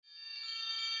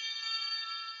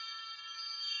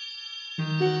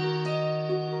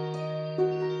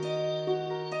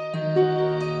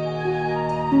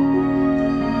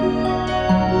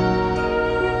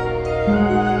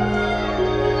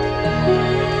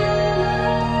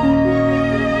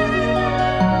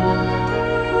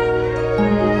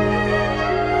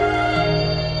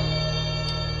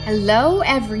Hello,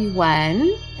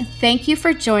 everyone. Thank you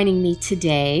for joining me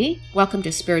today. Welcome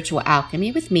to Spiritual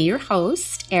Alchemy with me, your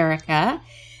host, Erica,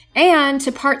 and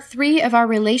to part 3 of our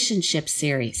relationship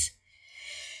series.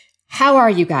 How are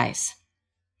you guys?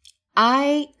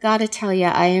 I gotta tell you,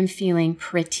 I am feeling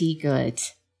pretty good.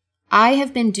 I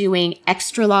have been doing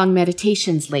extra long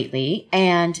meditations lately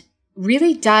and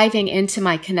really diving into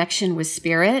my connection with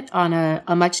spirit on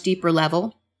a much deeper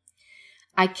level.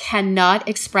 I cannot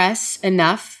express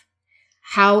enough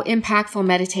how impactful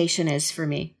meditation is for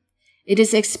me. It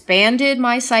has expanded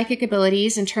my psychic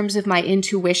abilities in terms of my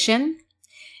intuition.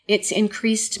 It's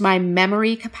increased my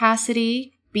memory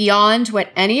capacity beyond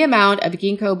what any amount of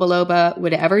ginkgo biloba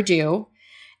would ever do.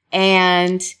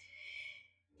 And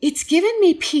it's given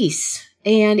me peace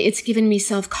and it's given me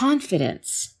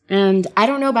self-confidence. And I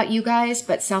don't know about you guys,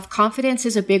 but self-confidence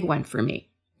is a big one for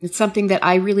me. It's something that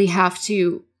I really have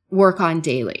to work on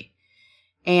daily.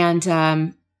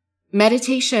 And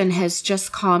meditation has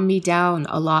just calmed me down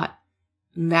a lot.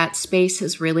 And that space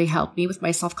has really helped me with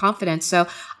my self-confidence. So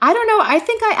I don't know. I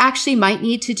think I actually might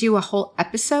need to do a whole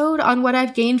episode on what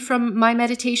I've gained from my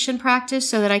meditation practice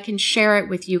so that I can share it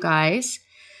with you guys.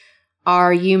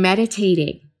 Are you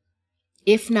meditating?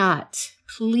 If not,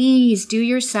 please do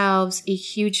yourselves a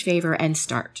huge favor and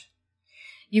start.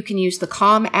 You can use the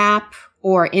Calm app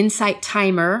or Insight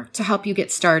Timer to help you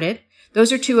get started.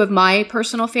 Those are 2 of my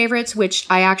personal favorites, which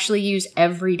I actually use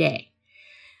every day.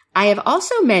 I have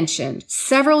also mentioned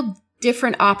several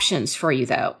different options for you,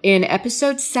 though, in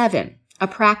episode 7, A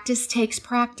Practice Takes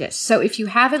Practice. So if you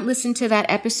haven't listened to that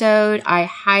episode, I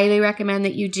highly recommend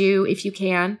that you do if you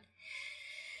can.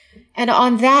 And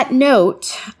on that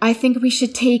note, I think we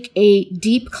should take a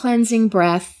deep cleansing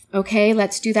breath. Okay,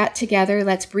 let's do that together.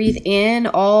 Let's breathe in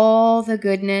all the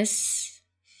goodness.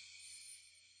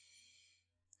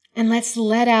 And let's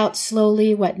let out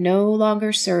slowly what no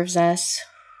longer serves us.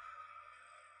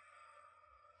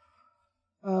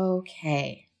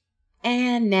 Okay.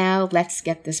 And now let's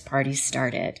get this party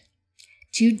started.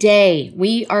 Today,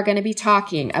 we are going to be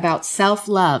talking about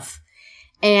self-love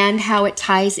and how it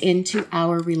ties into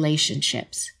our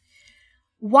relationships.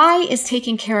 Why is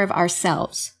taking care of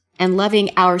ourselves and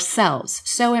loving ourselves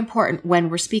so important when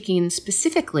we're speaking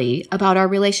specifically about our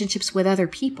relationships with other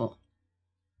people?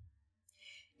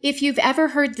 If you've ever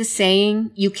heard the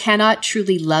saying, you cannot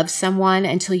truly love someone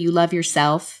until you love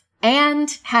yourself,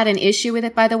 and had an issue with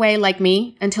it, by the way, like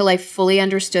me, until I fully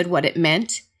understood what it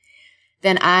meant,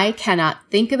 then I cannot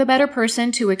think of a better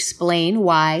person to explain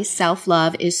why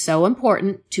self-love is so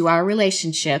important to our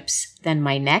relationships than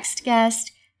my next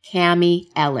guest, Cami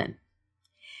Ellen.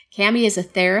 Cami is a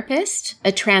therapist,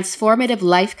 a transformative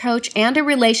life coach, and a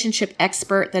relationship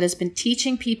expert that has been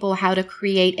teaching people how to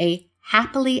create a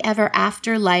happily ever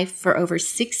after life for over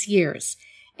 6 years.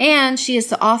 And she is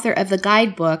the author of the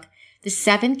guidebook, The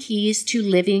 7 Keys to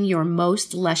Living Your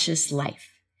Most Luscious Life.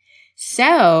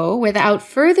 So, without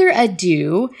further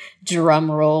ado,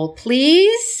 drum roll,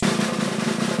 please.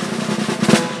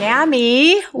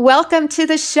 Cami, welcome to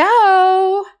the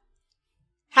show.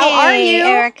 How are you?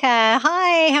 Erica.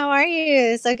 Hi, how are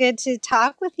you? So good to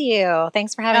talk with you.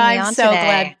 Thanks for having me on today. I'm so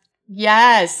glad.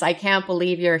 Yes, I can't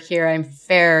believe you're here. I'm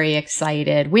very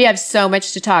excited. We have so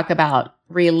much to talk about.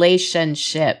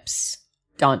 Relationships.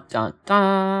 Dun, dun,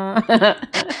 dun.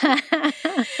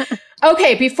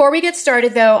 Okay, before we get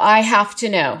started, though, I have to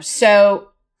know. So,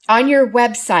 on your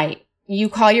website, you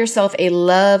call yourself a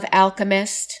love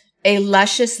alchemist, a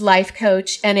luscious life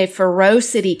coach, and a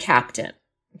ferocity captain.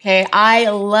 Okay, I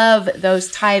love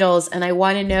those titles, and I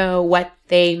want to know what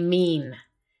they mean.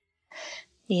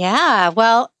 Yeah,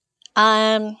 well,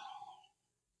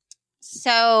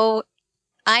 so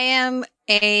I am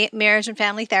a marriage and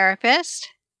family therapist.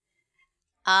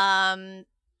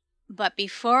 But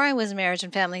before I was a marriage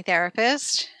and family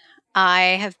therapist,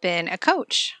 I have been a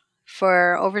coach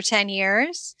for over 10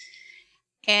 years.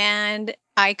 And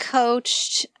I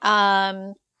coached,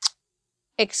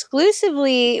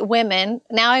 exclusively women.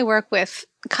 Now I work with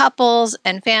couples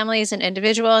and families and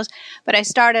individuals, but I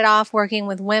started off working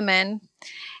with women.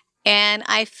 And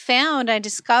I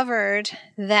discovered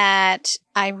that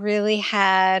I really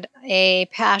had a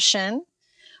passion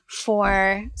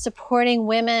for supporting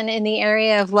women in the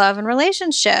area of love and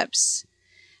relationships.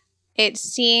 It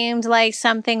seemed like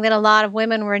something that a lot of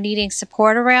women were needing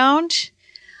support around.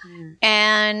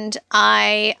 And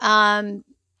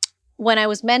when I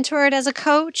was mentored as a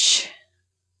coach,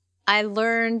 I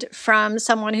learned from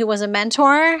someone who was a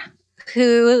mentor,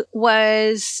 who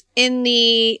was in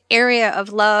the area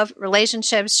of love,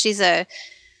 relationships. She's an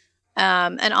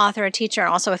author, a teacher, and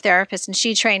also a therapist, and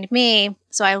she trained me.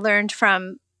 So I learned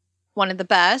from one of the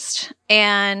best,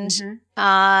 and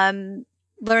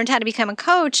learned how to become a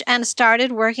coach, and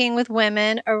started working with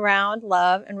women around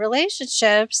love and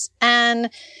relationships.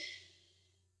 And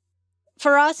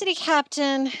Ferocity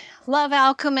Captain, Love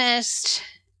Alchemist,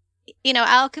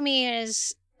 alchemy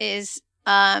is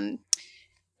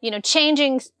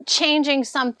changing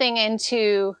something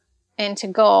into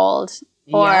gold,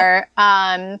 or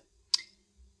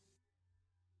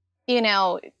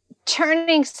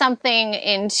turning something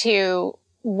into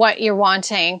what you're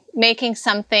wanting, making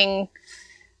something,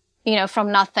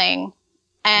 from nothing.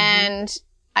 And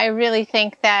I really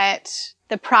think that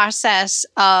the process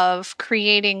of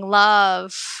creating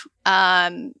love,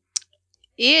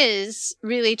 is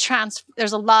really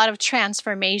there's a lot of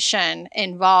transformation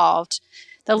involved.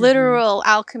 The literal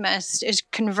alchemist is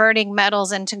converting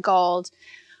metals into gold.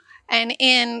 And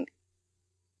in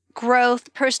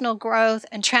growth, personal growth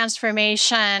and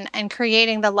transformation, and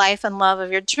creating the life and love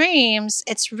of your dreams,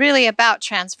 it's really about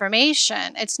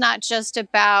transformation. It's not just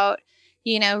about,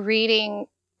 reading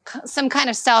some kind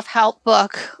of self-help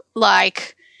book,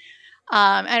 like,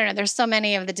 I don't know, there's so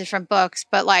many of the different books,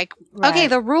 but like, okay,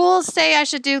 the rules say I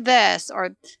should do this,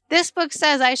 or this book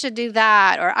says I should do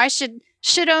that, or I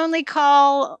should only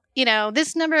call,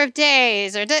 this number of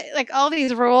days, or like all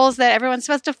these rules that everyone's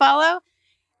supposed to follow.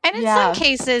 And in some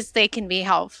cases, they can be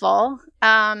helpful.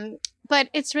 But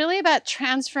it's really about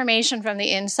transformation from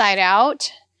the inside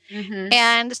out.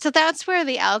 And so that's where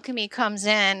the alchemy comes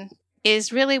in,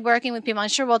 is really working with people. I'm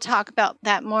sure we'll talk about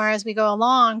that more as we go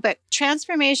along, but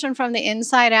transformation from the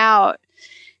inside out.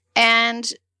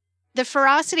 And the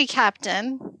Ferocity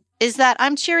Captain is that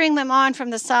I'm cheering them on from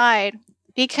the side,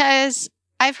 because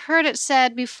I've heard it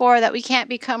said before that we can't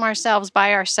become ourselves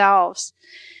by ourselves.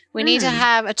 We need to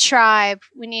have a tribe.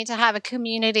 We need to have a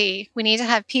community. We need to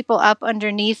have people up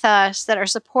underneath us that are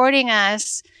supporting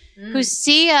us, who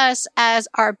see us as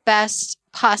our best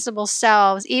possible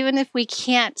selves, even if we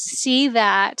can't see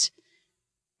that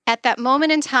at that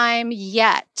moment in time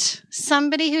yet.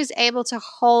 Somebody who's able to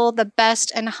hold the best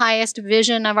and highest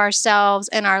vision of ourselves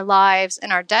and our lives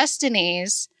and our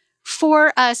destinies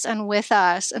for us and with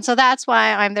us. And so that's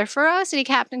why I'm their Ferocity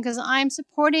Captain, because I'm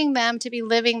supporting them to be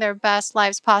living their best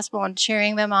lives possible and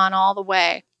cheering them on all the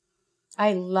way.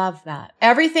 I love that.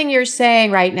 Everything you're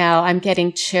saying right now, I'm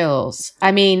getting chills.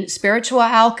 I mean, spiritual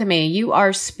alchemy, you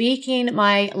are speaking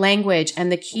my language,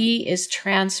 and the key is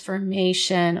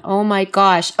transformation. Oh my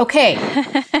gosh. Okay.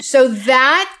 So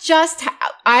that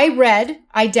I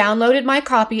downloaded my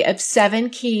copy of 7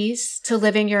 Keys to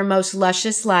Living Your Most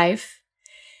Luscious Life.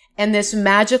 And this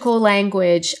magical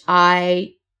language,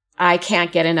 I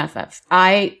can't get enough of.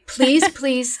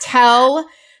 Please tell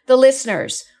the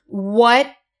listeners what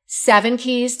 7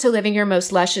 Keys to Living Your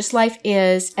Most Luscious Life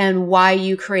is and why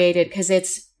you created, because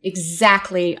it's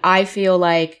exactly, I feel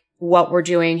like, what we're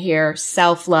doing here,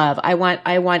 self-love. I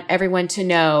want everyone to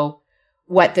know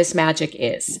what this magic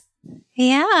is.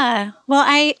 Yeah. Well,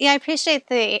 I appreciate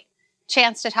the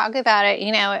chance to talk about it.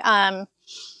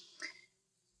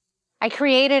 I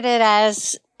created it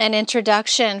as an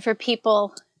introduction for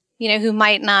people, who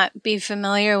might not be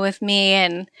familiar with me.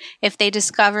 And if they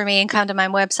discover me and come to my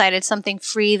website, it's something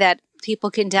free that people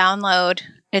can download.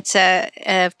 It's a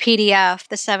PDF,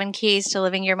 the 7 Keys to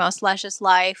Living Your Most Luscious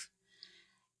Life.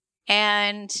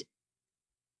 And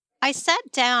I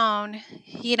sat down,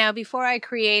 before I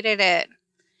created it,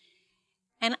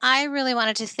 and I really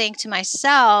wanted to think to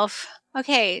myself,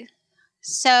 okay,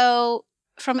 so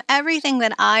from everything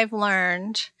that I've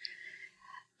learned,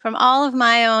 from all of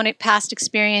my own past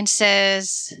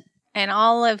experiences and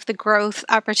all of the growth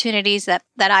opportunities that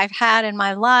I've had in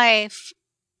my life,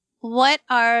 what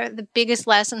are the biggest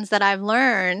lessons that I've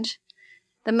learned,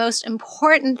 the most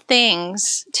important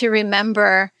things to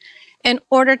remember in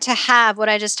order to have what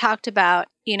I just talked about,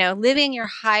 living your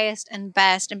highest and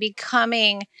best and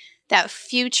becoming that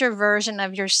future version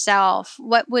of yourself?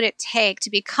 What would it take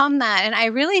to become that? And I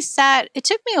really it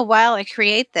took me a while to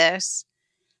create this.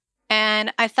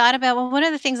 And I thought about, well, what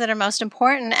are the things that are most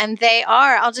important? And they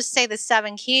are, I'll just say the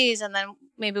 7 keys, and then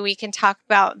maybe we can talk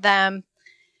about them,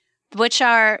 which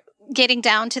are getting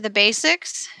down to the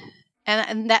basics.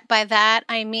 And that by that,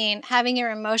 I mean having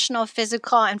your emotional,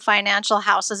 physical, and financial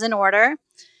houses in order.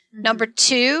 Number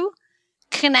 2,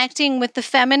 connecting with the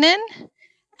feminine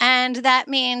And that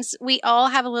means we all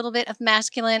have a little bit of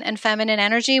masculine and feminine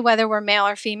energy, whether we're male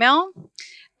or female.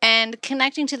 And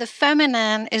connecting to the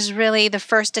feminine is really the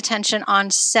first attention on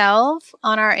self,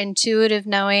 on our intuitive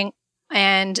knowing,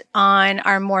 and on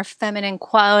our more feminine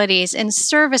qualities in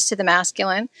service to the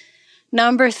masculine.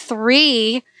 Number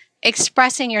 3,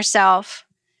 expressing yourself.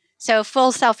 So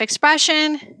full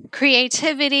self-expression,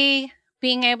 creativity,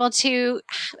 being able to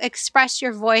express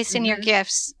your voice and your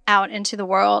gifts out into the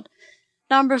world.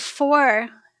 Number 4,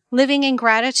 living in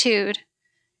gratitude.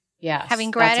 Yes.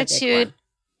 Having gratitude.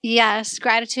 Yes.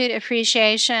 Gratitude,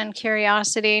 appreciation,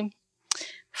 curiosity.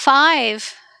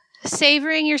 5,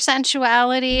 savoring your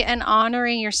sensuality and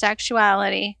honoring your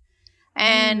sexuality.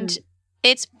 And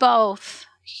it's both.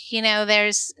 You know,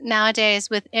 there's nowadays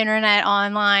with internet,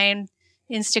 online,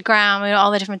 Instagram, and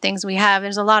all the different things we have,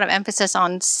 there's a lot of emphasis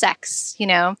on sex, you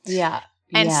know? Yeah.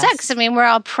 And sex, I mean, we're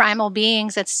all primal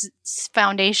beings. It's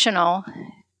foundational.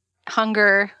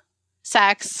 Hunger,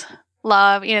 sex,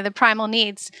 love, you know, the primal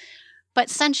needs. But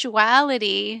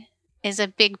sensuality is a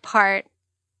big part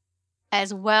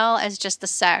as well as just the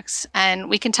sex. And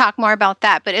we can talk more about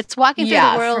that. But it's walking through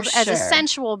the world as a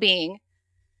sensual being,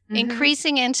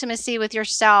 increasing intimacy with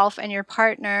yourself and your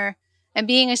partner, and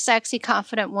being a sexy,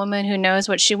 confident woman who knows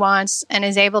what she wants and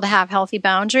is able to have healthy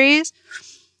boundaries.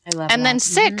 I love that. And then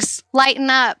 6, lighten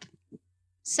up.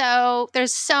 So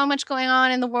there's so much going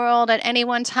on in the world at any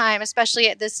one time, especially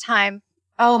at this time.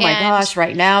 Oh my gosh,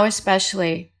 right now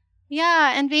especially.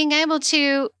 Yeah, and being able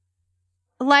to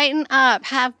lighten up,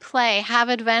 have play, have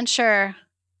adventure,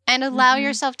 and allow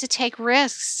yourself to take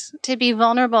risks, to be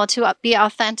vulnerable, to be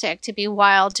authentic, to be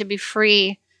wild, to be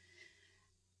free.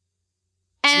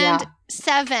 And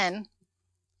 7,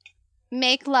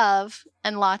 make love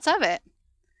and lots of it.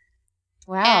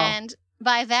 Wow. And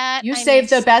by that, you saved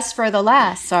the best for the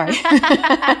last. Sorry.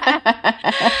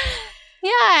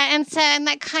 Yeah. And so, and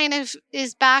that kind of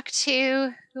is back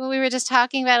to what we were just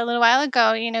talking about a little while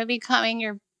ago, you know, becoming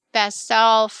your best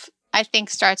self, I think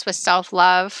starts with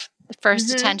self-love, the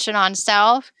first attention on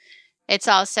self. It's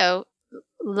also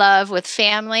love with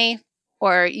family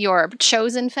or your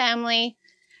chosen family,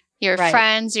 your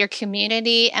friends, your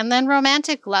community, and then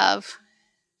romantic love.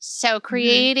 So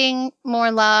creating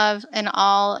more love in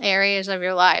all areas of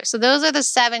your life. So those are the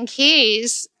 7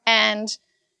 keys. And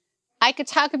we could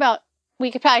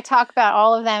probably talk about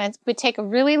all of them. It would take a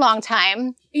really long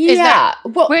time.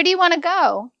 Where do you want to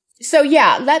go? So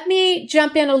let me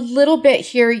jump in a little bit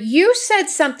here. You said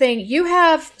something, you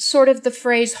have sort of the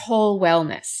phrase whole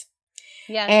wellness.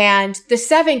 Yes. And the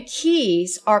 7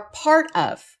 keys are part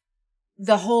of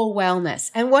the whole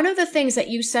wellness. And one of the things that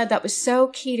you said that was so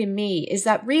key to me is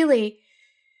that really,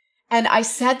 and I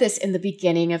said this in the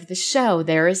beginning of the show,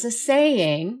 there is a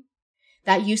saying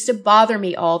that used to bother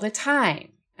me all the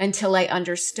time until I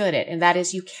understood it. And that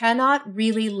is, you cannot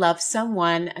really love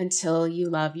someone until you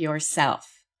love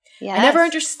yourself. Yes. I never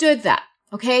understood that.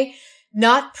 Okay.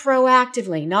 Not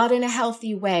proactively, not in a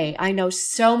healthy way. I know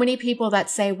so many people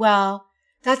that say, well,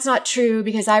 that's not true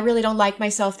because I really don't like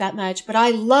myself that much, but I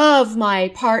love my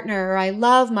partner. Or I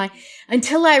love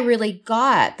until I really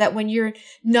got that when you're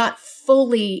not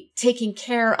fully taking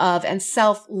care of and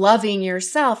self-loving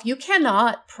yourself, you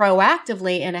cannot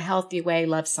proactively in a healthy way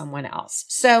love someone else.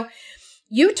 So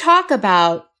you talk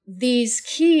about these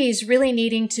keys really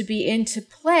needing to be into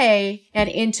play and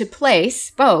into place,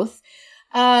 both,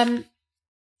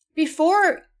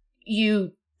 before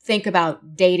you think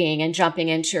about dating and jumping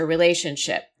into a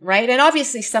relationship, right? And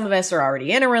obviously some of us are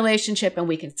already in a relationship and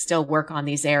we can still work on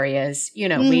these areas. You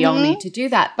know, we all need to do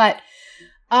that. But,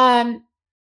 can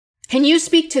you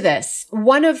speak to this?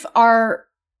 One of our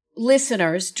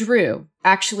listeners, Drew,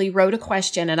 actually wrote a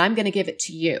question and I'm going to give it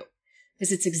to you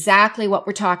because it's exactly what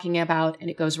we're talking about. And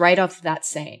it goes right off of that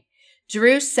saying.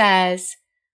 Drew says,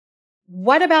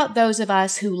 what about those of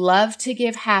us who love to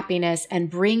give happiness and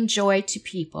bring joy to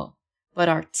people, but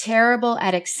are terrible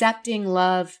at accepting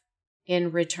love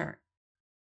in return?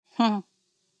 So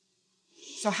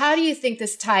how do you think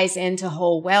this ties into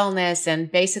whole wellness and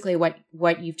basically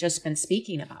what you've just been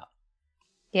speaking about?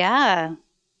 Yeah.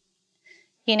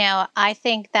 You know, I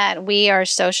think that we are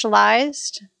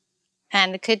socialized,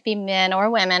 and it could be men or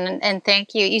women. And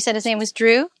thank you. You said his name was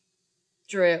Drew?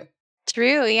 Drew.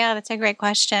 Yeah, that's a great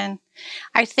question.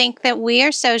 I think that we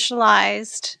are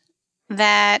socialized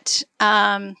that,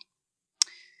 you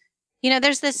know,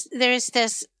 there's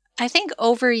this, I think,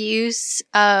 overuse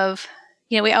of,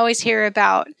 you know, we always hear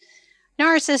about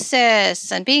narcissists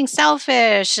and being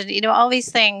selfish and, you know, all these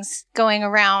things going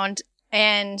around.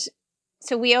 And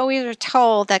so we always are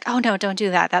told that, oh no, don't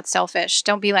do that. That's selfish.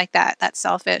 Don't be like that. That's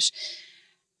selfish.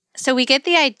 So we get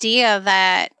the idea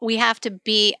that we have to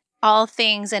be all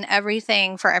things and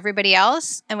everything for everybody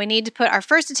else, and we need to put our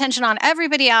first attention on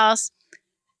everybody else,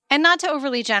 and not to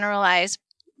overly generalize,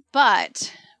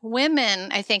 but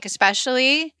women, I think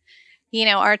especially,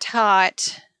 are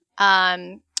taught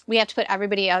we have to put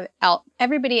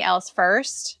everybody else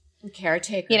first.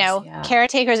 Caretakers,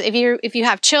 caretakers. If you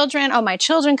have children, my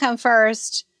children come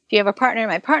first. If you have a partner,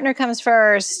 my partner comes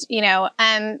first.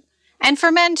 And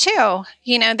for men too,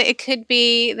 that it could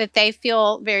be that they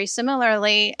feel very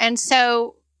similarly. And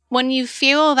so when you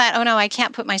feel that, oh no, I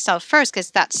can't put myself first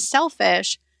because that's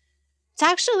selfish, it's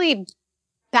actually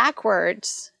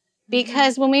backwards.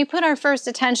 Because when we put our first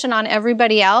attention on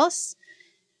everybody else,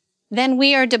 then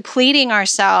we are depleting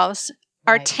ourselves.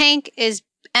 Right. Our tank is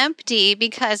empty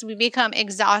because we become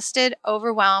exhausted,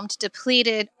 overwhelmed,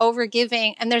 depleted,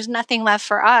 overgiving, and there's nothing left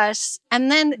for us.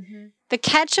 And then the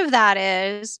catch of that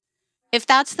is, if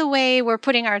that's the way we're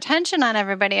putting our attention on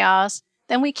everybody else,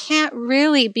 then we can't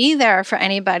really be there for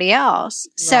anybody else.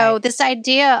 Right. So this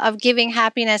idea of giving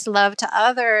happiness, love to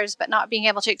others, but not being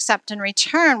able to accept in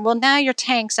return, well, now your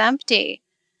tank's empty.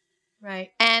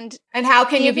 Right. And how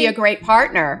can you be a great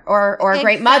partner or a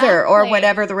great mother or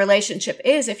whatever the relationship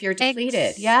is if you're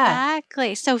depleted?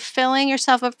 Exactly. So filling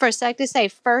yourself up first. I like to say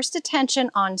first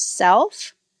attention on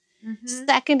self,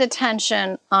 second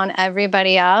attention on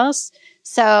everybody else.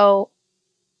 So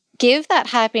give that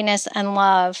happiness and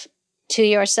love to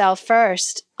yourself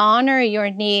first. Honor your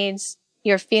needs,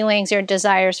 your feelings, your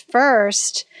desires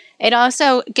first. It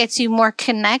also gets you more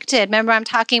connected. Remember, I'm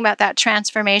talking about that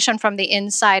transformation from the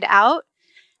inside out.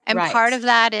 And part of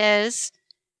that is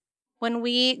when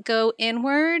we go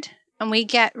inward and we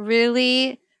get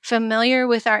really familiar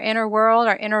with our inner world,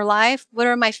 our inner life. What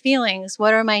are my feelings?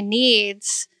 What are my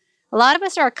needs? A lot of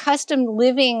us are accustomed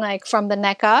living like from the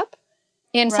neck up,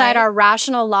 inside our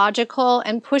rational, logical,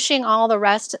 and pushing all the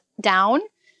rest down.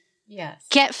 Yes.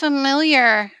 Get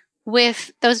familiar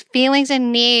with those feelings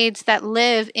and needs that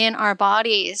live in our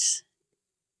bodies.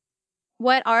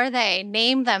 What are they?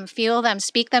 Name them, feel them,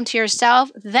 speak them to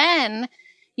yourself. Then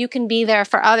you can be there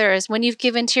for others when you've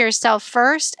given to yourself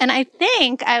first. And I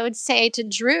think I would say to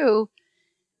Drew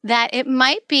that it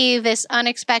might be this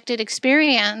unexpected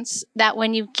experience that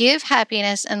when you give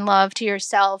happiness and love to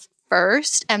yourself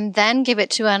first and then give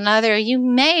it to another, you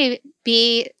may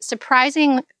be surprised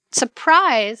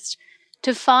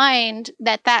to find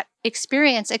that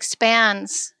experience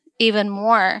expands even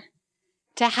more,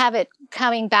 to have it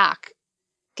coming back,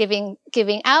 giving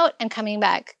out and coming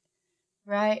back.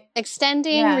 Right.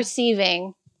 Extending,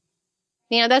 receiving.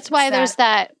 That's why there's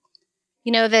that,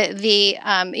 the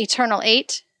eternal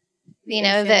eight,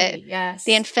 the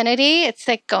infinity. It's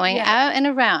like going out and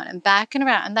around and back and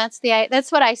around. And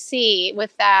that's what I see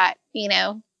with that,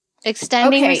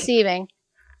 extending, receiving.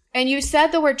 And you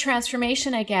said the word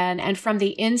transformation again, and from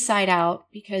the inside out,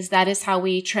 because that is how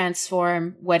we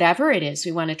transform whatever it is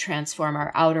we want to transform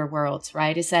our outer worlds,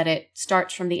 right? Is that it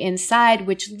starts from the inside,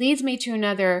 which leads me to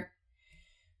another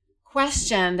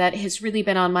question that has really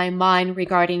been on my mind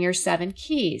regarding your 7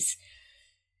 keys.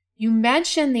 You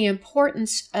mentioned the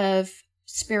importance of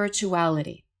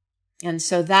spirituality. And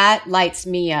so that lights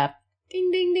me up. Ding,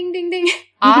 ding, ding, ding, ding.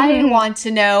 I want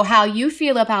to know how you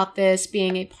feel about this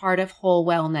being a part of whole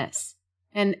wellness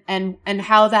and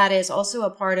how that is also a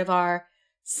part of our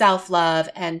self-love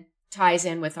and ties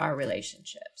in with our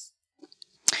relationships.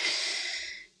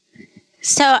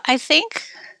 So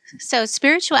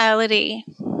spirituality,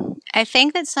 I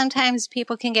think that sometimes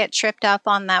people can get tripped up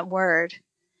on that word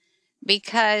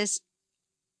because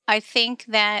I think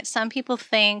that some people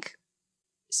think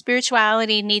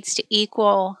spirituality needs to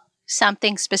equal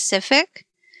something specific.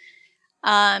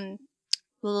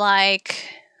 Like,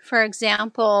 for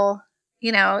example,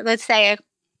 let's say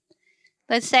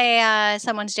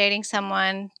someone's dating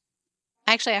someone.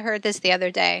 Actually, I heard this the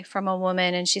other day from a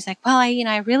woman, and she's like, well,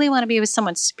 I really want to be with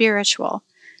someone spiritual.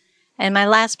 And my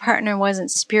last partner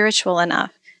wasn't spiritual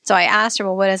enough. So I asked her,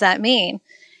 well, what does that mean?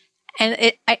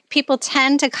 And people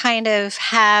tend to kind of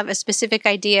have a specific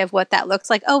idea of what that looks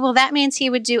like. Oh, well, that means he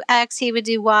would do X, he would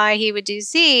do Y, he would do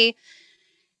Z.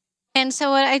 And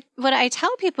so what I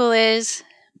tell people is,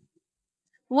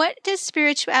 what does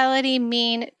spirituality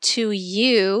mean to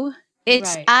you?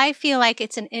 I feel like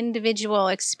it's an individual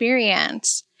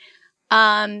experience,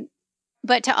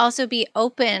 but to also be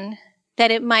open that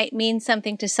it might mean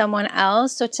something to someone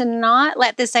else. So to not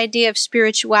let this idea of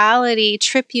spirituality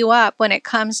trip you up when it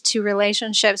comes to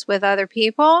relationships with other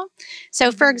people.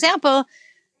 So for example,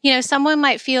 someone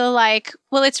might feel like,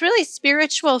 well, it's really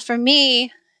spiritual for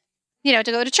me, to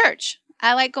go to church.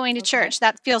 I like going to church.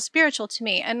 That feels spiritual to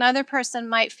me. Another person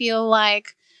might feel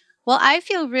like, Well, I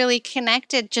feel really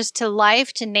connected just to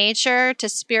life, to nature, to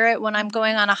spirit when I'm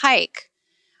going on a hike.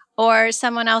 Or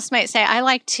someone else might say, I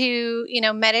like to,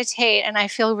 meditate and I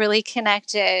feel really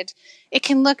connected. It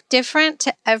can look different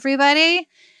to everybody,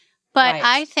 but Right.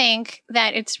 I think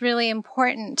that it's really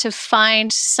important to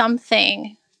find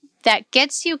something that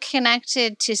gets you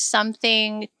connected to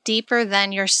something deeper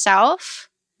than yourself.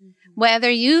 Whether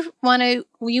you want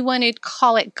to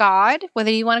call it God,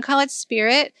 whether you want to call it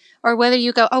spirit, or whether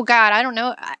you go, oh God, I don't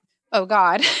know. Oh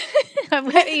God.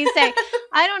 Whether you say,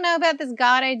 I don't know about this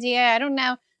God idea. I don't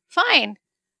know. Fine.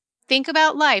 Think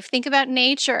about life. Think about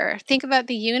nature. Think about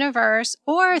the universe,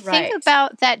 or think Right.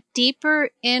 about that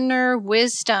deeper inner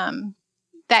wisdom,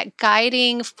 that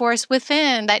guiding force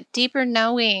within, that deeper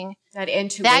knowing. That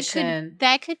intuition.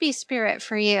 That could be spirit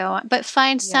for you, but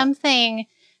find something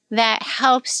that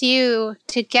helps you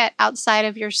to get outside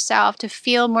of yourself, to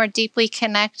feel more deeply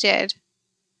connected.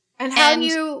 And how do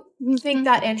you think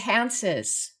that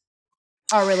enhances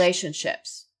our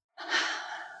relationships?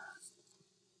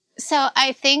 So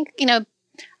I think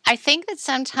that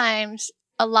sometimes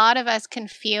a lot of us can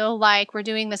feel like we're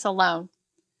doing this alone.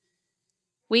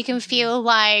 We can feel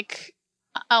like,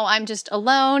 oh, I'm just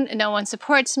alone. No one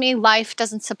supports me. Life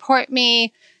doesn't support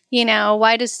me.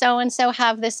 Why does so-and-so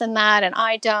have this and that and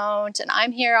I don't, and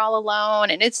I'm here all alone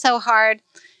and it's so hard.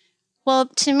 Well,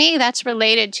 to me, that's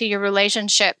related to your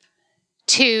relationship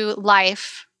to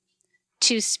life,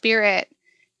 to spirit,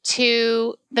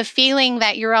 to the feeling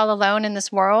that you're all alone in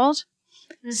this world.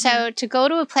 Mm-hmm. So to go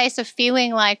to a place of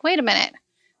feeling like, wait a minute,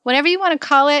 whatever you want to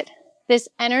call it, this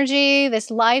energy, this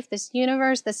life, this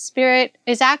universe, this spirit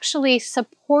is actually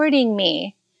supporting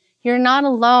me. You're not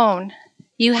alone.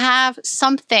 You have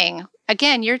something,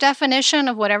 again, your definition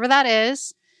of whatever that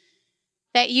is,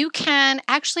 that you can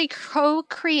actually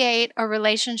co-create a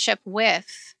relationship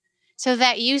with, so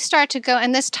that you start to go,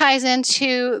 and this ties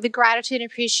into the gratitude and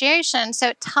appreciation.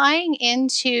 So tying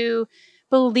into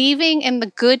believing in the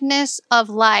goodness of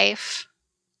life,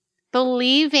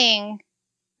 believing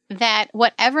that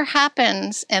whatever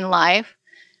happens in life,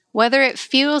 whether it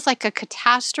feels like a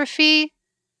catastrophe,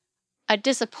 a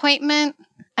disappointment,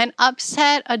 an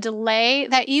upset, a delay,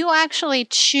 that you actually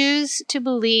choose to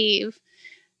believe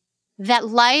that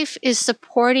life is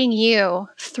supporting you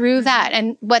through that.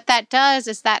 And what that does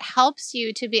is that helps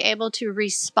you to be able to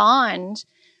respond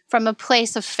from a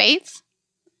place of faith.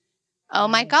 Oh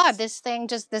my God, this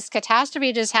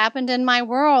catastrophe just happened in my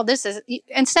world.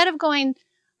 Instead of going,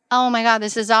 oh my God,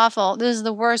 this is awful. This is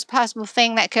the worst possible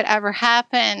thing that could ever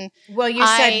happen. Well, you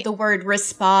said the word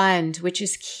respond, which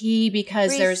is key,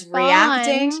 because there's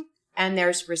reacting and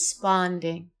there's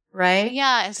responding, right?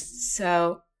 Yes.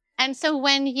 And so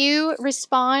when you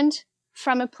respond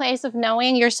from a place of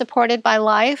knowing you're supported by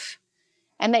life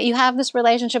and that you have this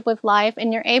relationship with life,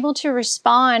 and you're able to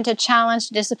respond to challenge,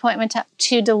 to disappointment,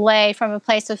 to delay from a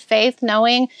place of faith,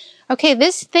 knowing, okay,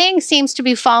 this thing seems to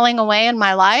be falling away in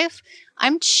my life.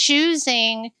 I'm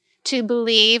choosing to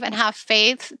believe and have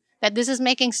faith that this is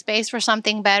making space for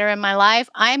something better in my life.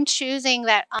 I'm choosing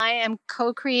that I am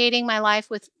co-creating my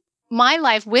life with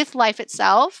life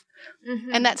itself. Mm-hmm.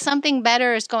 And that something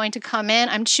better is going to come in.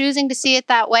 I'm choosing to see it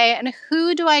that way. And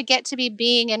who do I get to be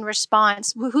being in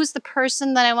response? Who's the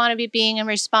person that I want to be being in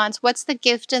response? What's the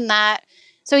gift in that?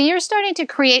 So you're starting to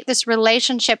create this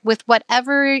relationship with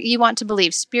whatever you want to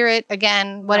believe. Spirit,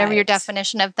 again, whatever your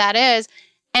definition of that is.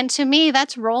 And to me,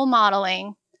 that's role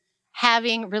modeling,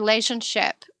 having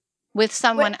relationship with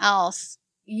someone else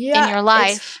in your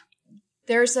life.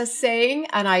 There's a saying,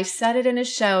 and I said it in a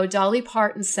show, Dolly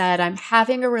Parton said, I'm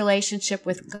having a relationship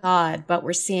with God, but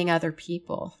we're seeing other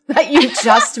people. That you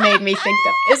just made me think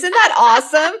of. Isn't that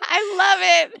awesome? I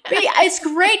love it. It's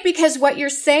great, because what you're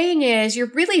saying is you're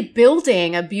really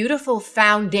building a beautiful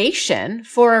foundation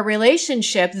for a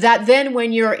relationship that then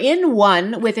when you're in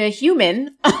one with a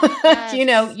human,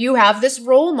 you have this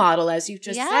role model, as you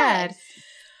just said.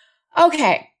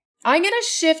 Okay. I'm going to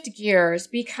shift gears,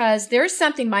 because there's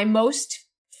something, my most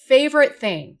favorite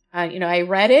thing. I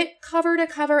read it cover to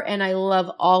cover and I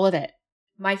love all of it.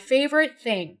 My favorite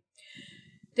thing.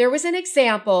 There was an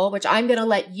example, which I'm going to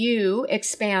let you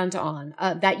expand on,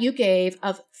 that you gave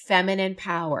of feminine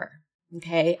power.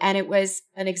 Okay. And it was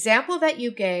an example that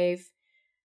you gave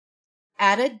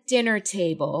at a dinner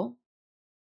table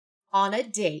on a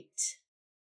date.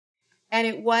 And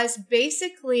it was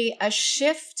basically a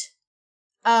shift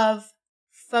of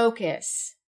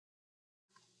focus.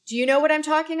 Do you know what I'm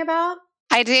talking about?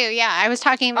 I do. Yeah. I was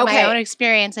talking about my own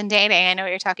experience in dating. I know what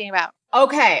you're talking about.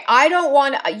 Okay, I don't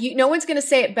want you. No one's going to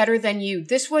say it better than you.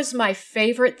 This was my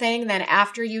favorite thing. Then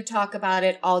after you talk about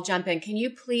it, I'll jump in. Can you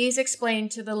please explain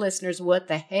to the listeners what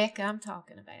the heck I'm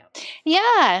talking about?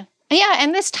 Yeah. Yeah.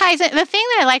 And this ties in. The thing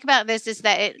that I like about this is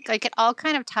that it all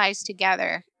kind of ties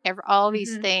together, all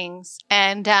these things.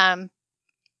 And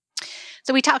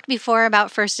so we talked before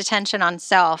about first attention on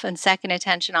self and second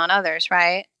attention on others,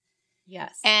 right?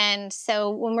 Yes. And so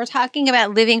when we're talking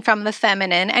about living from the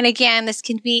feminine, and again, this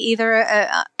can be either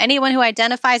anyone who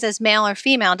identifies as male or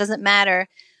female, doesn't matter,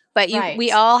 but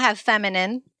we all have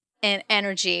feminine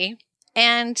energy.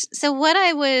 And so what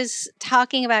I was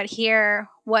talking about here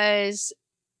was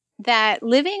that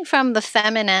living from the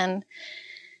feminine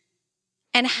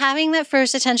and having that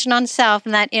first attention on self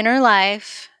and that inner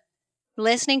life,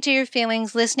 listening to your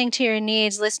feelings, listening to your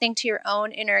needs, listening to your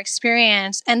own inner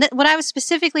experience. And what I was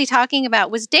specifically talking about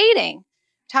was dating,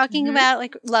 talking about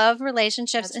like love,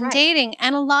 relationships, and dating.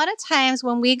 And a lot of times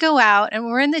when we go out and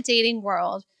we're in the dating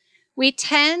world, we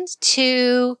tend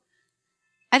to,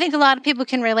 I think a lot of people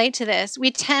can relate to this.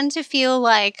 We tend to feel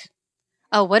like,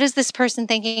 oh, what is this person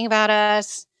thinking about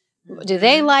us? Do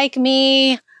they like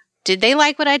me? Did they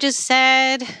like what I just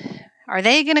said? Are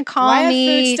they going to call me? Do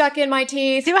I have food stuck in my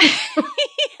teeth?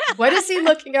 What is he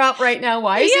looking at right now?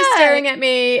 Why is he staring at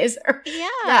me? Is there...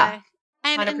 Yeah.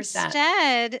 And 100%.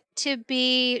 Instead to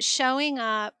be showing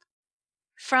up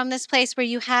from this place where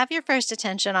you have your first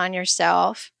attention on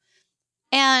yourself.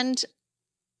 And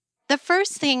the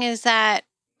first thing is that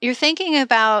you're thinking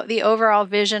about the overall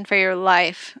vision for your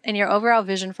life and your overall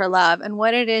vision for love and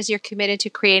what it is you're committed to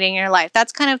creating in your life.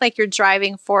 That's kind of like your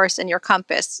driving force and your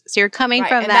compass. So you're coming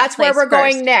from that that's place where we're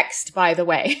first. Going next, by the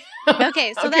way.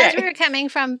 Okay, so that's where you're coming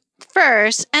from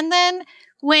first. And then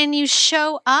when you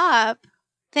show up,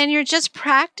 then you're just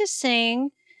practicing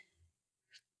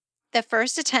the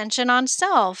first attention on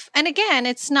self. And again,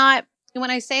 it's not, when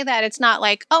I say that, it's not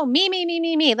like, oh, me.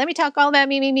 Let me talk all about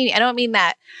me. I don't mean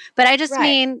that. But I just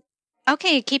mean,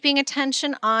 okay, keeping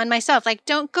attention on myself. Like,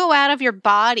 don't go out of your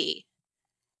body.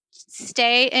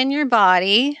 Stay in your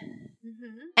body.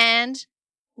 And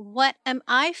what am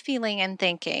I feeling and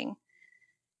thinking?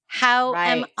 What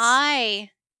am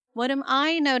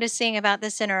I noticing about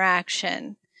this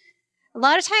interaction? A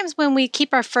lot of times when we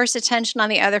keep our first attention on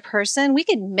the other person, we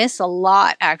could miss a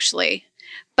lot, actually.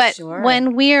 But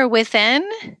when we are within,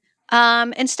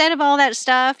 instead of all that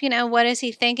stuff, what is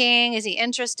he thinking? Is he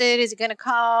interested? Is he going to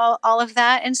call? All of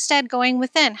that. Instead, going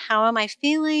within. How am I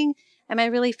feeling? Am I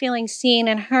really feeling seen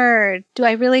and heard? Do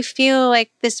I really feel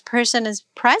like this person is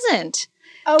present?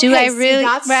 Okay, do I really,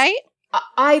 right?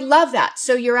 I love that.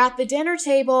 So you're at the dinner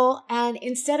table, and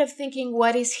instead of thinking,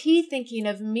 what is he thinking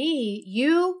of me?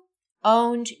 You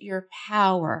owned your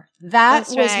power. That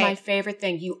was my favorite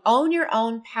thing. You own your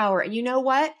own power. And you know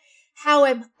what? How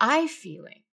am I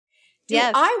feeling? Do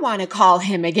I want to call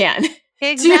him again?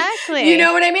 Exactly. You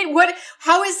know what I mean?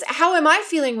 How am I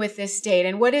feeling with this date?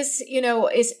 And what is,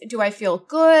 do I feel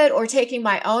good or taking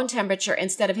my own temperature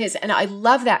instead of his? And I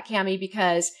love that, Cammie,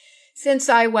 because since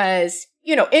I was,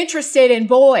 interested in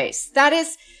boys, that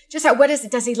is just what is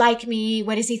it? Does he like me?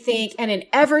 What does he think? And in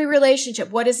every relationship,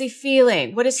 what is he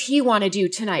feeling? What does he want to do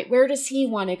tonight? Where does he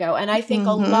want to go? And I think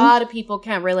a lot of people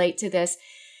can relate to this.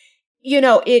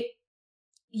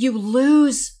 You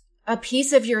lose a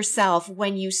piece of yourself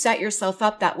when you set yourself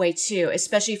up that way too,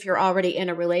 especially if you're already in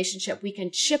a relationship. We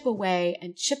can chip away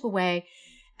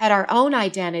at our own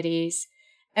identities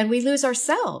and we lose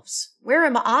ourselves. Where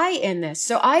am I in this?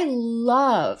 So I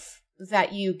love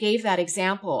that you gave that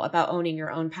example about owning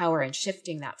your own power and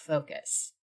shifting that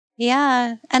focus.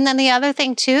 Yeah. And then the other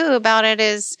thing too about it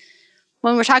is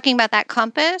when we're talking about that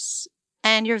compass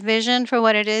and your vision for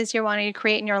what it is you're wanting to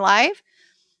create in your life,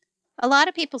 a lot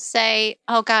of people say,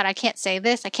 oh God, I can't say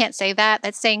this. I can't say that.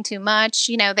 That's saying too much.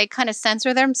 They kind of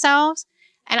censor themselves.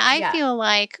 And I feel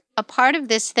like a part of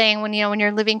this thing when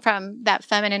you're living from that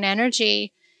feminine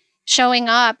energy, showing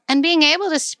up and being able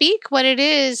to speak what it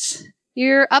is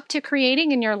you're up to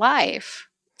creating in your life.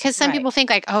 Because some people think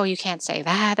like, oh, you can't say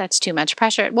that. That's too much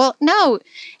pressure. Well, no,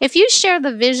 if you share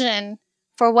the vision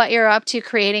for what you're up to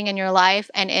creating in your life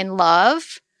and in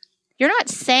love, you're not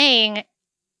saying,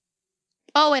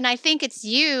 oh, and I think it's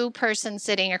you, person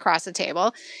sitting across the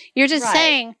table. You're just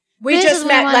saying, we just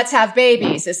met, let's have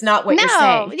babies. It's not what you're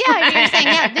saying. Yeah, you're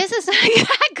saying, this is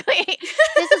exactly,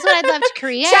 this is what I'd love to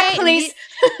create. Check, please.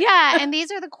 And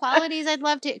these are the qualities I'd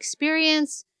love to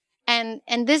experience. And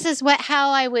this is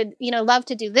how I would, love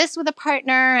to do this with a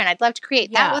partner, and I'd love to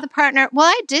create that with a partner. Well,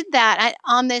 I did that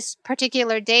on this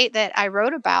particular date that I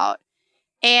wrote about.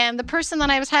 And the person that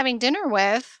I was having dinner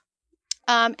with,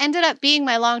 ended up being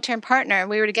my long-term partner.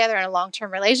 We were together in a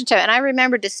long-term relationship. And I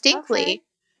remember distinctly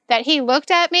that he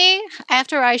looked at me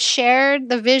after I shared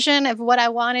the vision of what I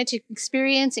wanted to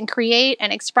experience and create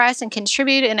and express and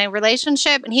contribute in a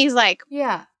relationship. And he's like,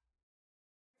 yeah,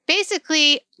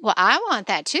 basically, well, I want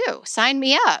that too. Sign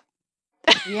me up.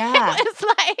 Yeah. It's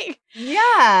like,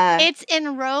 yeah. It's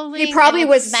enrolling. He probably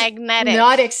was magnetic.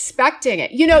 Not expecting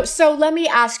it. So let me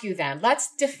ask you then.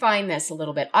 Let's define this a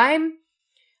little bit. I'm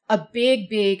a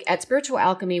big, at Spiritual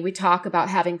Alchemy, we talk about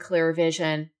having clear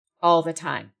vision all the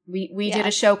time. We did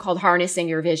a show called Harnessing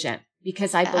Your Vision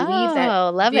because I believe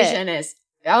that vision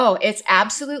it's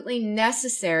absolutely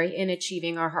necessary in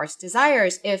achieving our heart's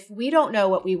desires. If we don't know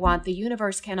what we want, the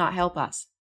universe cannot help us.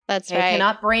 That's right. It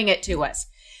cannot bring it to us.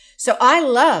 So I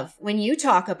love when you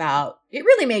talk about, it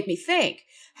really made me think,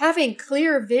 having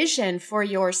clear vision for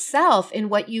yourself in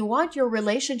what you want your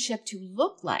relationship to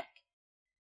look like.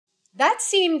 That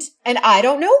seemed, and I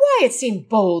don't know why it seemed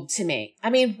bold to me. I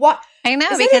mean, what? I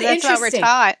know, because that's what we're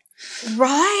taught.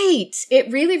 Right.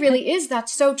 It really, really is.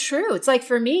 That's so true. It's like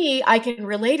for me, I can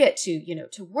relate it to,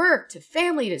 to work, to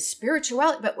family, to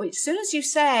spirituality. But as soon as you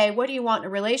say, what do you want in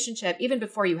a relationship? Even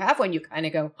before you have one, you kind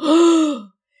of go, oh.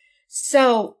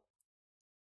 So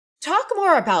talk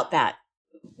more about that.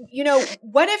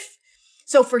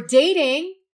 So for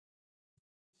dating,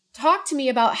 talk to me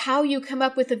about how you come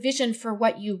up with a vision for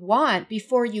what you want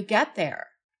before you get there.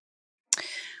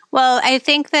 Well, I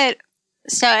think that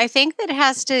it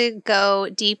has to go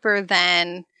deeper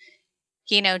than,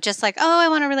 just like, oh, I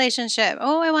want a relationship.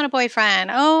 Oh, I want a boyfriend.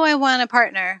 Oh, I want a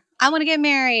partner. I want to get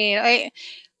married.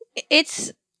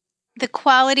 It's the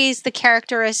qualities, the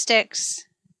characteristics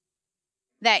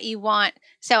that you want.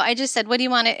 So I just said, what do you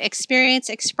want to experience,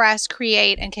 express,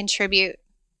 create, and contribute?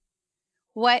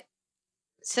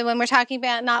 So when we're talking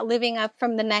about not living up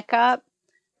from the neck up,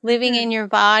 living in your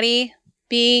body,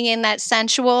 being in that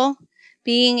sensual,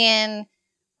 being in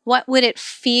what would it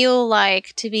feel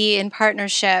like to be in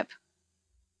partnership?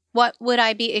 What would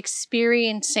I be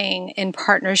experiencing in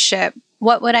partnership?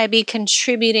 What would I be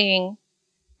contributing?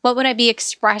 What would I be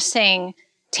expressing?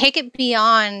 Take it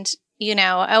beyond,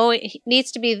 it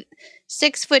needs to be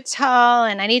 6 foot tall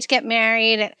and I need to get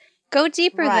married. Go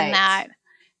deeper than that.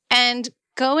 And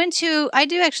I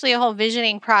do actually a whole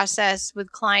visioning process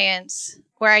with clients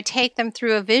where I take them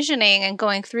through a visioning and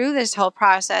going through this whole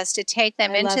process to take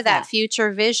them into that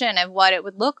future vision of what it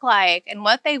would look like and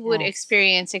what they would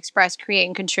experience, express, create,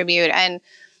 and contribute. And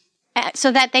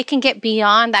so that they can get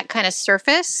beyond that kind of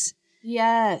surface.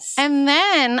 Yes. And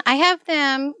then I have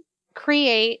them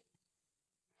create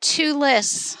 2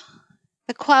 lists,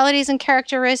 the qualities and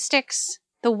characteristics,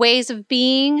 the ways of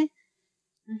being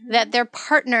that their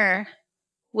partner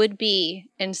would be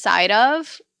inside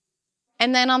of.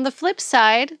 And then on the flip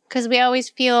side, because we always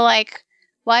feel like,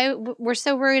 why we're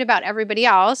so worried about everybody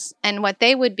else and what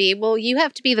they would be. Well, you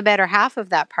have to be the better half of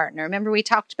that partner. Remember, we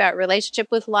talked about relationship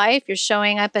with life. You're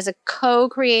showing up as a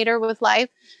co-creator with life.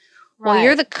 Right. Well,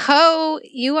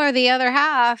 you are the other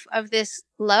half of this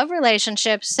love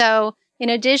relationship. So in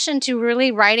addition to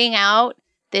really writing out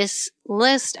this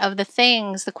list of the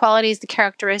things, the qualities, the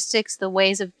characteristics, the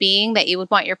ways of being that you would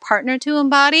want your partner to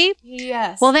embody.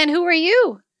 Yes. Well, then who are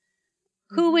you?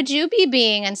 Who would you be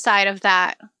being inside of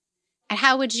that? And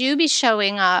how would you be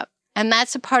showing up? And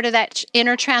that's a part of that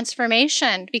inner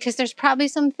transformation, because there's probably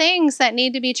some things that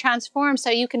need to be transformed so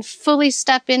you can fully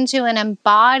step into and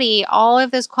embody all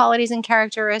of those qualities and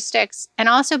characteristics and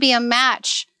also be a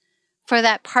match for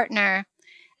that partner.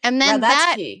 And then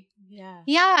that's key.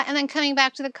 Yeah. And then coming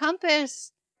back to the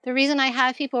compass, the reason I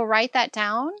have people write that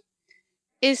down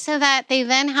is so that they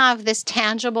then have this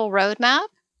tangible roadmap.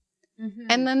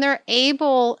 And then they're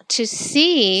able to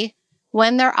see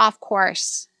when they're off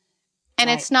course. And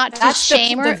it's not just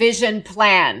shame the vision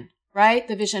plan, right?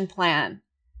 The vision plan.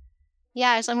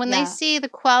 Yes. And when they see the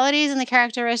qualities and the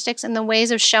characteristics and the ways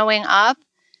of showing up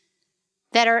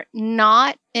that are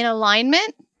not in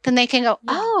alignment, then they can go,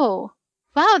 oh,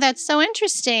 wow, that's so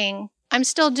interesting. I'm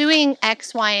still doing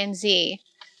X, Y, and Z.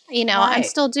 I'm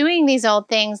still doing these old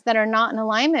things that are not in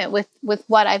alignment with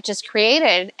what I've just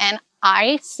created. And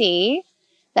I see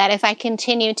that if I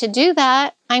continue to do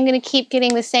that, I'm going to keep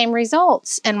getting the same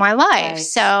results in my life. Right.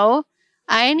 So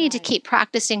I need to keep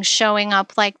practicing showing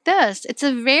up like this. It's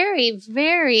a very,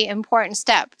 very important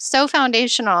step. So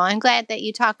foundational. I'm glad that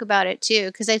you talk about it too,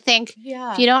 because I think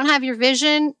if you don't have your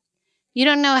vision, you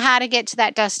don't know how to get to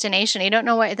that destination. You don't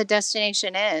know what the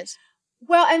destination is.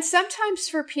 Well, and sometimes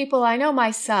for people, I know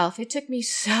myself, it took me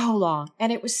so long,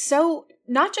 and it was so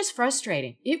not just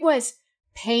frustrating, it was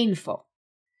painful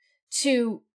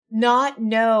to not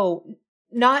know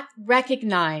not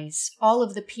recognize all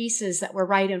of the pieces that were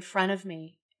right in front of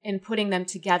me and putting them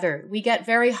together. We get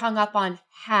very hung up on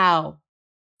how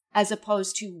as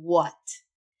opposed to what.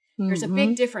 There's a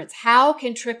big difference. How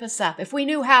can trip us up. If we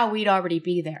knew how, we'd already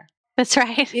be there. That's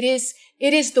right. It is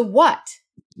the what,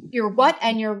 your what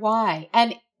and your why.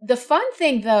 And the fun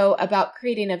thing though about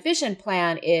creating a vision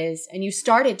plan is, and you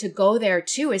started to go there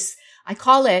too, is I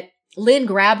call it Lynn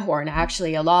Grabhorn,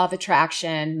 actually a law of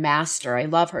attraction master. I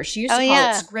love her. She used to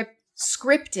call it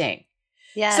scripting.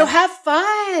 Yeah. So have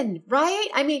fun, right?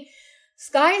 I mean,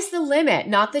 sky's the limit.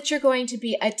 Not that you're going to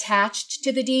be attached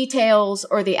to the details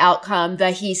or the outcome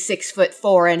that he's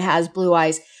 6'4" and has blue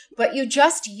eyes, but you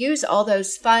just use all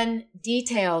those fun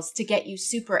details to get you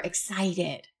super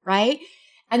excited, right?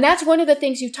 And that's one of the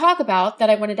things you talk about that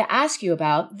I wanted to ask you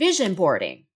about, vision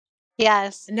boarding.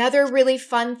 Yes. Another really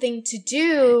fun thing to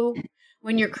do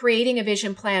when you're creating a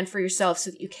vision plan for yourself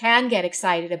so that you can get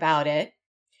excited about it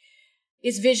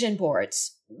is vision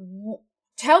boards.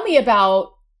 Tell me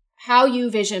about how you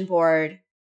vision board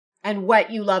and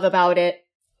what you love about it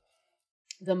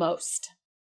the most.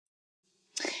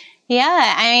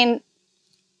 Yeah, I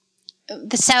mean,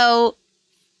 so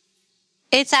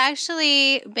it's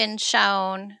actually been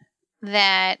shown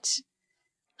that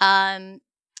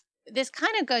this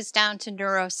kind of goes down to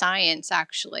neuroscience,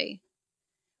 actually,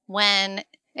 when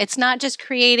it's not just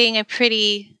creating a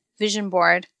pretty vision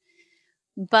board,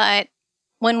 but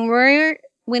when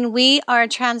we are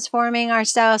transforming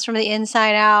ourselves from the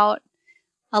inside out,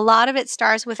 a lot of it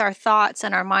starts with our thoughts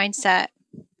and our mindset.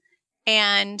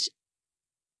 And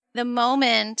the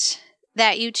moment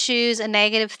that you choose a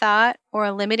negative thought or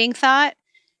a limiting thought,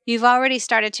 you've already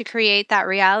started to create that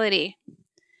reality.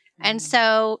 And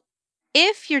so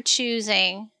if you're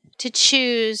choosing to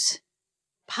choose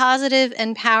positive,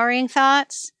 empowering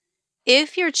thoughts,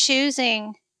 if you're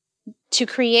choosing to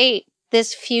create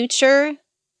this future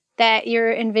that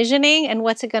you're envisioning and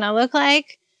what's it going to look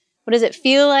like, what does it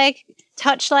feel like,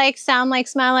 touch like, sound like,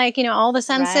 smell like, all the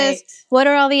senses, right. What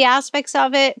are all the aspects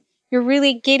of it? You're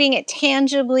really getting it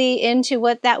tangibly into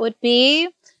what that would be.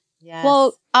 Yes.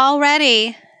 Well,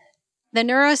 already the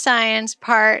neuroscience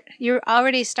part, you're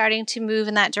already starting to move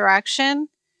in that direction.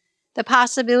 The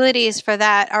possibilities for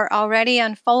that are already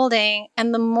unfolding.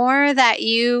 And the more that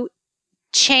you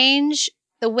change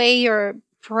the way your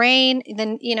brain,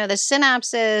 then, the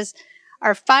synapses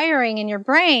are firing in your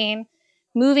brain,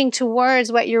 moving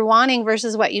towards what you're wanting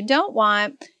versus what you don't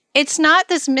want. It's not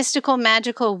this mystical,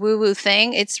 magical woo-woo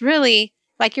thing. It's really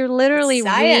like you're literally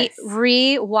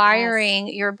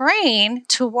rewiring your brain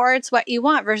towards what you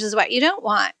want versus what you don't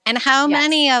want. And how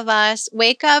many of us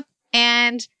wake up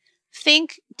and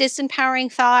think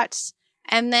disempowering thoughts,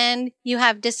 and then you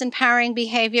have disempowering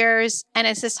behaviors, and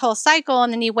it's this whole cycle,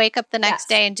 and then you wake up the next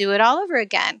day and do it all over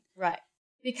again. Right.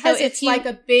 Because so it's like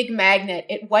a big magnet.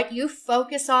 What you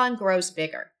focus on grows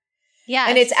bigger. Yeah.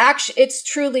 And it's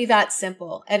truly that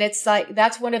simple. And it's like,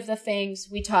 that's one of the things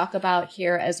we talk about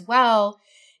here as well.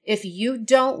 If you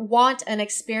don't want an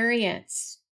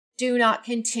experience, do not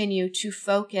continue to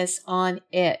focus on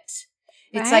it.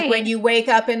 It's like when you wake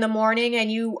up in the morning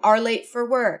and you are late for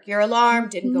work, your alarm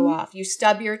didn't go off, you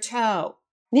stub your toe.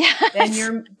 Yes.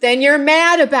 Then you're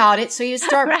mad about it. So you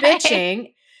start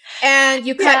bitching and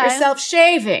you cut yourself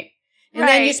shaving. And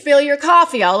then you spill your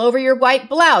coffee all over your white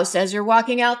blouse as you're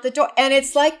walking out the door. And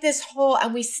it's like this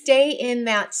and we stay in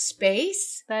that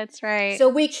space. That's right. So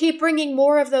we keep bringing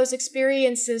more of those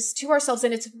experiences to ourselves.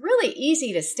 And it's really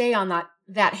easy to stay on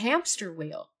that hamster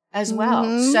wheel as well.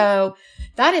 Mm-hmm. So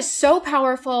that is so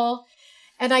powerful.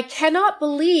 And I cannot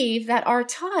believe that our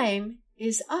time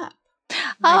is up.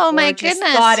 My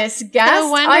goodness. Goddess guest. So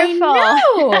wonderful. I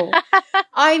know.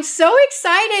 I'm so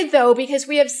excited though, because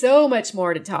we have so much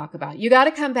more to talk about. You got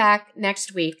to come back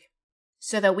next week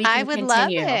so that we can continue. I would love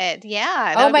it.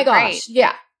 Yeah. Oh my gosh.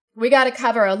 Yeah. We got to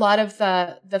cover a lot of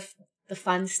the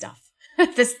fun stuff,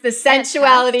 the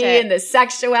sensuality Fantastic. And the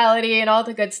sexuality and all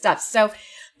the good stuff. So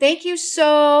thank you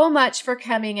so much for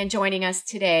coming and joining us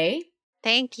today.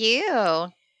 Thank you.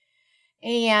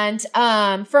 And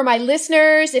for my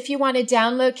listeners, if you want to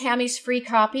download Cammie's free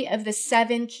copy of the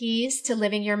 7 Keys to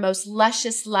Living Your Most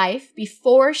Luscious Life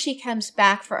before she comes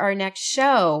back for our next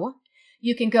show,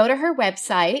 you can go to her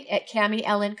website at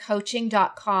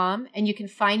CammieEllenCoaching.com, and you can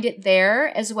find it there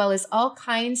as well as all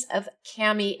kinds of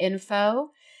Cammie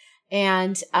info.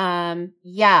 And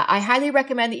I highly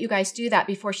recommend that you guys do that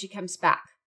before she comes back.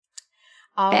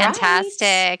 All Fantastic.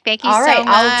 Right. Thank you so much.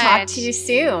 I'll talk to you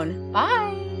soon.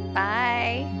 Bye.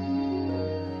 Bye.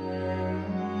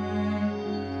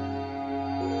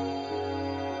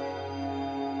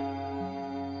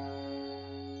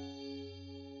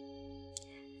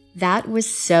 That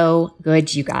was so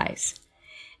good, you guys.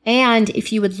 And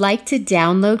if you would like to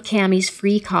download Cammie's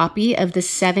free copy of the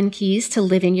 7 Keys to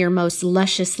Living Your Most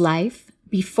Luscious Life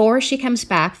before she comes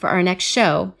back for our next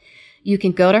show, you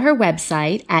can go to her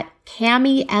website at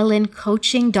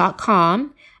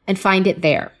CammieEllenCoaching.com and find it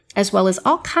there, as well as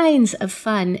all kinds of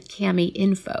fun Cammie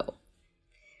info.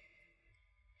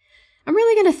 I'm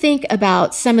really going to think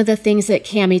about some of the things that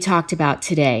Cammie talked about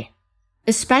today,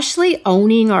 especially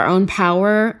owning our own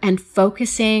power and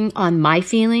focusing on my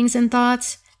feelings and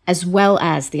thoughts as well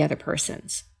as the other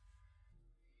person's.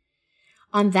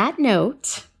 On that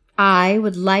note, I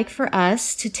would like for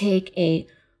us to take a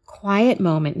quiet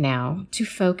moment now to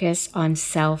focus on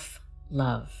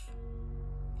self-love.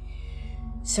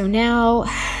 So now,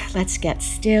 let's get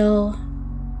still.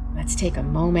 Let's take a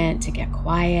moment to get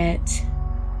quiet.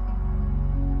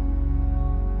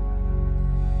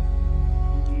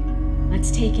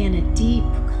 Let's take in a deep,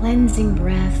 cleansing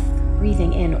breath,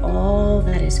 breathing in all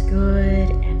that is good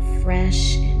and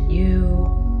fresh and new.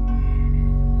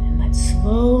 And let's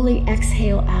slowly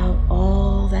exhale out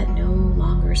all that no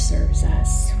longer serves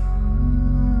us.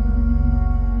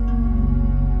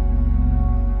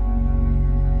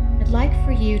 I'd like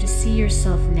for you to see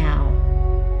yourself now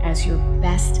as your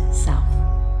best self,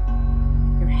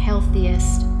 your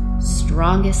healthiest,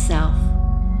 strongest self,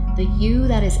 the you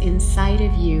that is inside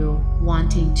of you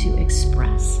wanting to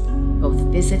express, both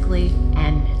physically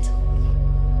and mentally.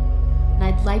 And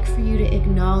I'd like for you to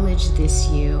acknowledge this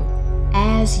you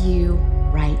as you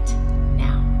right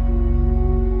now.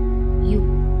 You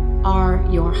are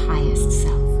your highest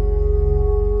self.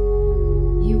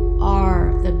 You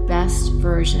are the best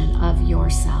version of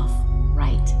yourself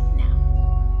right now.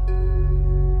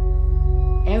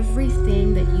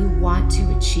 Everything that you want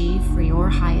to achieve for your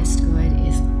highest good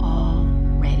is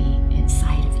already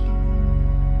inside of you.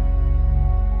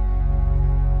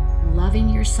 Loving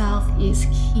yourself is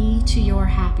key to your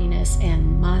happiness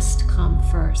and must come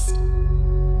first.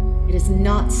 It is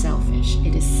not selfish,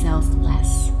 it is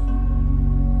selfless.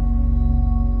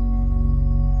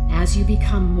 As you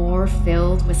become more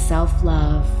filled with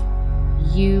self-love,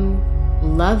 you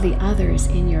love the others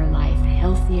in your life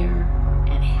healthier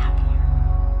and happier.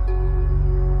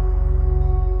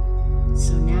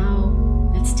 So now,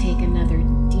 let's take another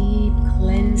deep,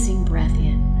 cleansing breath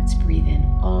in. Let's breathe in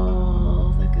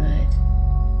all the good,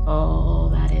 all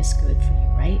that is good for you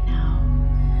right now.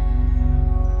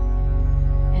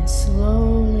 And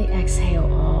slowly exhale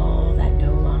all that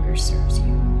no longer serves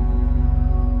you.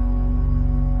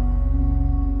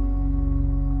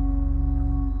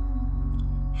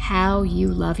 How you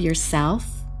love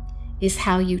yourself is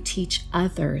how you teach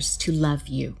others to love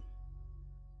you.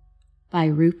 By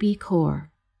Rupi Kaur.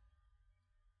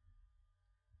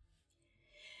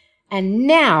 And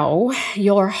now,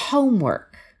 your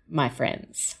homework, my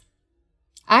friends.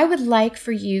 I would like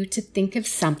for you to think of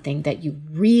something that you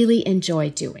really enjoy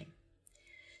doing.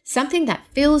 Something that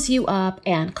fills you up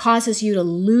and causes you to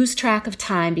lose track of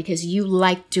time because you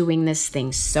like doing this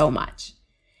thing so much.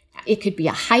 It could be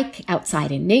a hike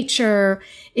outside in nature.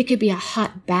 It could be a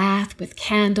hot bath with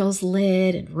candles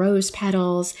lit and rose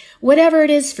petals. Whatever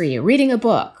it is for you, reading a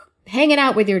book, hanging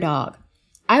out with your dog.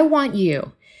 I want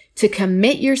you to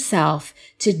commit yourself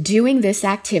to doing this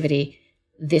activity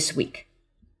this week.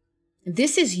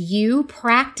 This is you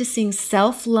practicing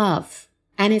self-love,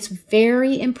 and it's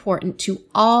very important to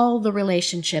all the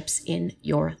relationships in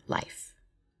your life.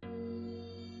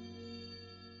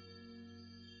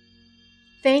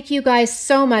 Thank you guys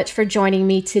so much for joining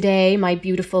me today, my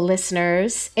beautiful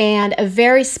listeners. And a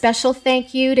very special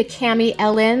thank you to Cammie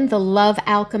Ellen, the love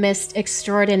alchemist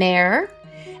extraordinaire.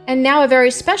 And now a very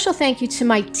special thank you to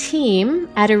my team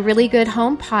at A Really Good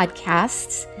Home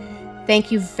Podcasts.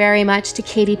 Thank you very much to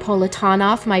Katie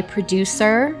Politanoff, my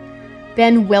producer,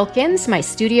 Ben Wilkins, my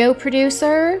studio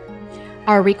producer,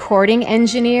 our recording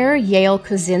engineer, Yael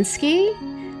Kozinski,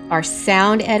 our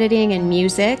sound editing and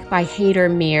music by Hader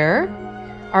Mir,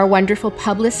 our wonderful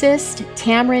publicist,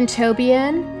 Tamron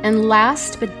Tobian, and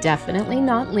last but definitely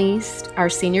not least, our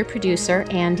senior producer,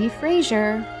 Andy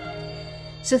Frazier.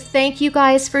 So thank you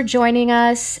guys for joining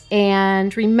us,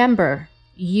 and remember,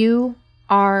 you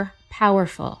are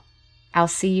powerful. I'll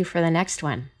see you for the next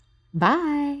one.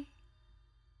 Bye.